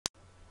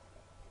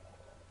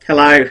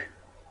Hello,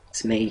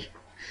 it's me.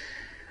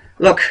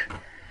 Look,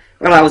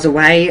 while I was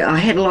away, I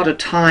had a lot of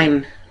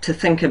time to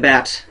think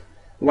about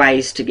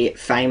ways to get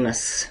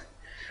famous,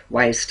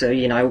 ways to,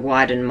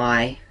 widen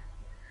my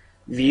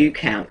view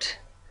count.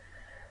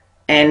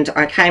 And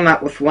I came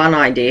up with one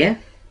idea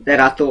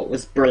that I thought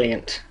was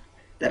brilliant,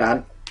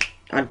 that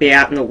I'd be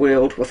out in the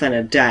world within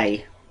a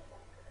day,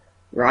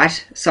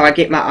 right? So I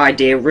get my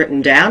idea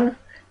written down,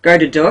 go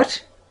to do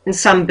it, and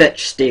some bitch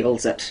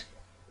steals it.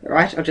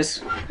 Alright, I'll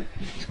just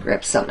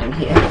grab something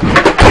here.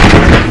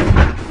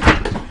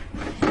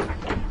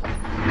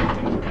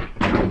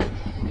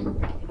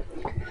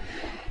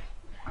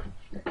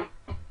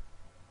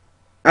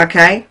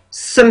 Okay,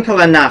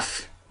 simple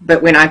enough,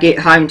 but when I get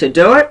home to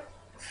do it,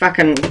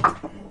 fucking,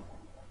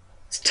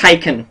 it's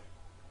taken.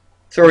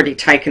 It's already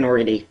taken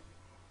already.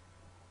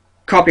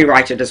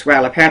 Copyrighted as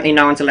well. Apparently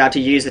no one's allowed to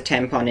use a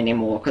tampon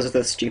anymore because of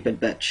this stupid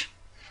bitch.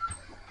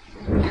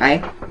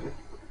 Okay?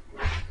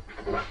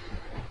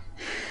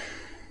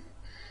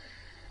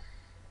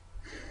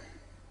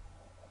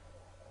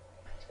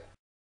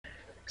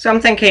 So I'm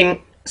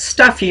thinking,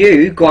 stuff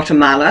you,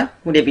 Guatemala,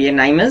 whatever your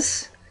name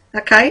is,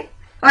 okay?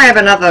 I have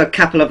another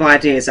couple of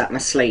ideas up my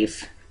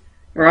sleeve,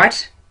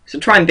 alright? So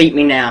try and beat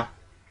me now.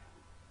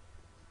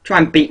 Try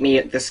and beat me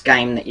at this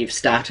game that you've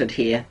started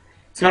here.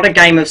 It's not a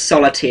game of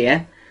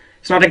solitaire.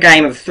 It's not a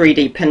game of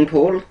 3D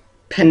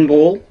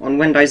pinball on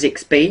Windows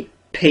XP,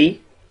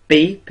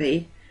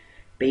 BP.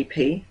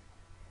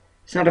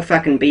 It's not a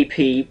fucking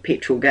BP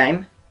petrol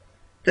game.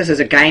 This is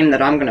a game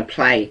that I'm going to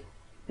play,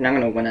 and I'm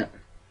going to win it.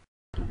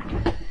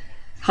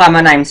 Hi,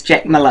 my name's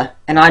Jack Millar,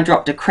 and I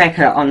dropped a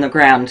cracker on the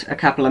ground a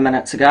couple of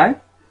minutes ago,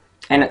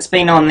 and it's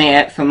been on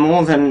there for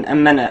more than a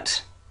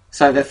minute,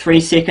 so the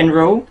 3-second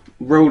rule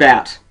ruled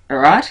out,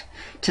 alright?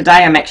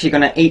 Today I'm actually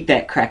going to eat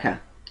that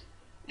cracker.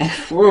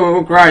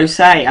 Whoa, gross,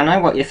 eh? I know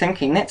what you're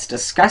thinking, that's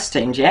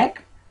disgusting,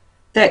 Jack.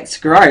 That's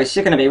gross,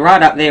 you're going to be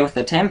right up there with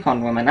the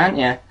tampon woman, aren't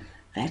you?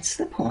 That's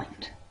the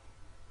point.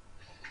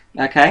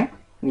 Okay,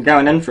 I'm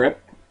going in for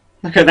it.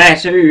 Look at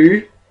that,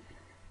 ooh.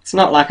 It's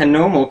not like a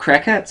normal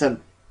cracker, it's a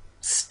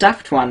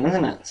stuffed one,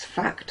 isn't it? It's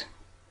fucked.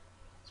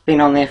 It's been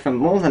on there for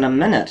more than a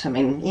minute. I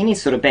mean, any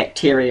sort of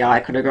bacteria I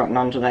could have gotten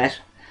onto that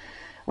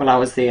while I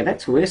was there.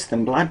 That's worse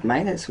than blood,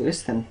 mate. That's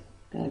worse than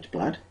bad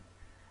blood.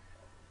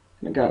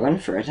 I'm gonna go in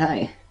for it,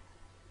 hey?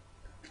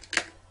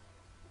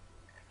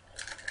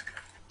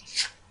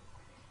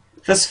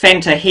 This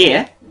Fanta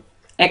here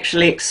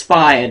actually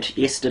expired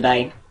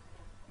yesterday.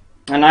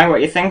 I know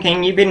what you're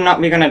thinking. You better not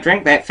be going to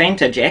drink that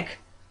Fanta, Jack,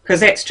 because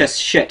that's just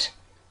shit.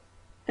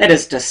 That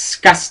is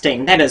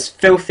disgusting. That is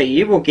filthy.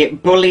 You will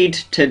get bullied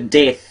to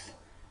death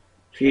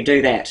if you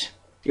do that.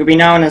 You'll be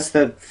known as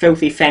the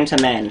filthy Fanta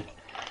man.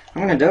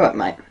 I'm going to do it,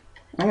 mate.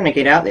 I'm going to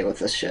get out there with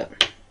this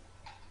shit.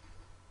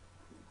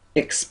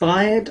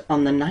 Expired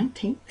on the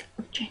 19th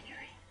of January.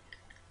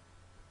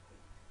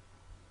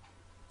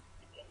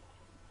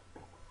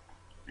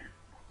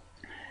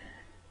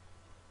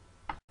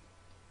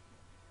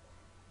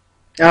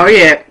 Oh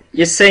yeah,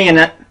 you're seeing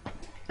it.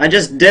 I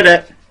just did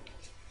it.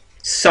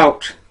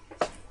 Salt.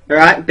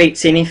 Alright,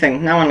 beats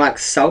anything. No one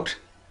likes salt.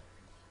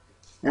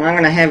 And I'm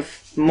going to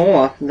have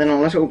more than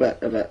a little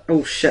bit of it.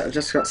 Oh shit, I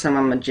just got some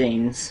on my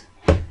jeans.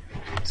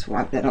 Let's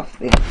wipe that off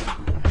there.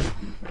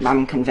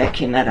 Mum can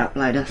vacuum that up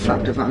later.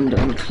 Fucked if I'm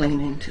doing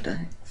cleaning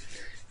today.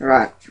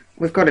 Alright,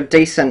 we've got a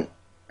decent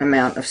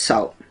amount of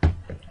salt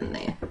in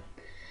there.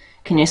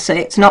 Can you see?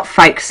 It's not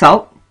fake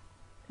salt.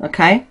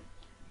 Okay?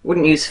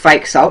 Wouldn't use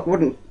fake salt.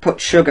 Wouldn't put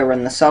sugar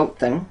in the salt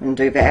thing and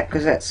do that,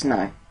 because that's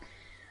no.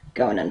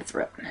 Going in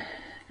for it.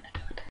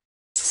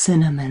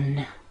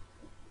 Cinnamon.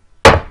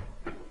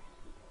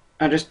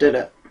 I just did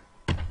it.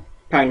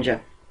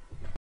 Ponger.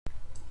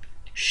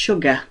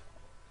 Sugar.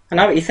 I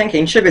know what you're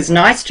thinking. Sugar's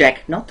nice,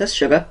 Jack. Not this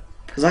sugar,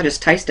 because I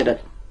just tasted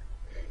it.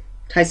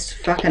 Tastes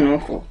fucking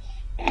awful.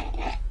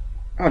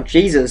 Oh,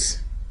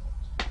 Jesus.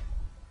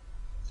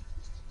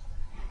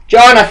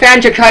 John, I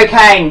found your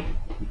cocaine.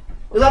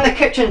 It was on the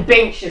kitchen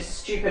bench, you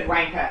stupid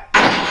wanker.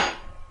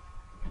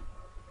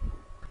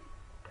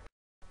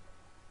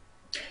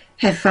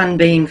 Have fun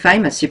being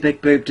famous, you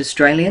big-boobed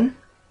Australian,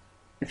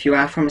 if you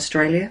are from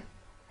Australia.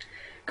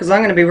 Because I'm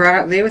going to be right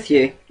up there with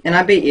you, and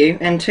I bet you,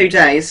 in 2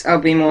 days, I'll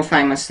be more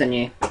famous than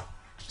you.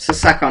 So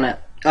suck on it.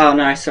 Oh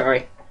no,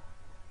 sorry.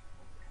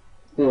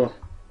 Oh.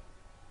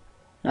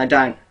 No,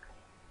 don't.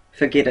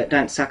 Forget it,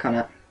 don't suck on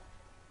it.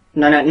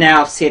 No,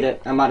 now I've said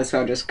it, I might as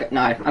well just go.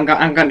 No, I'm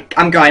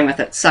going with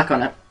it. Suck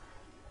on it.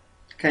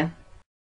 Okay?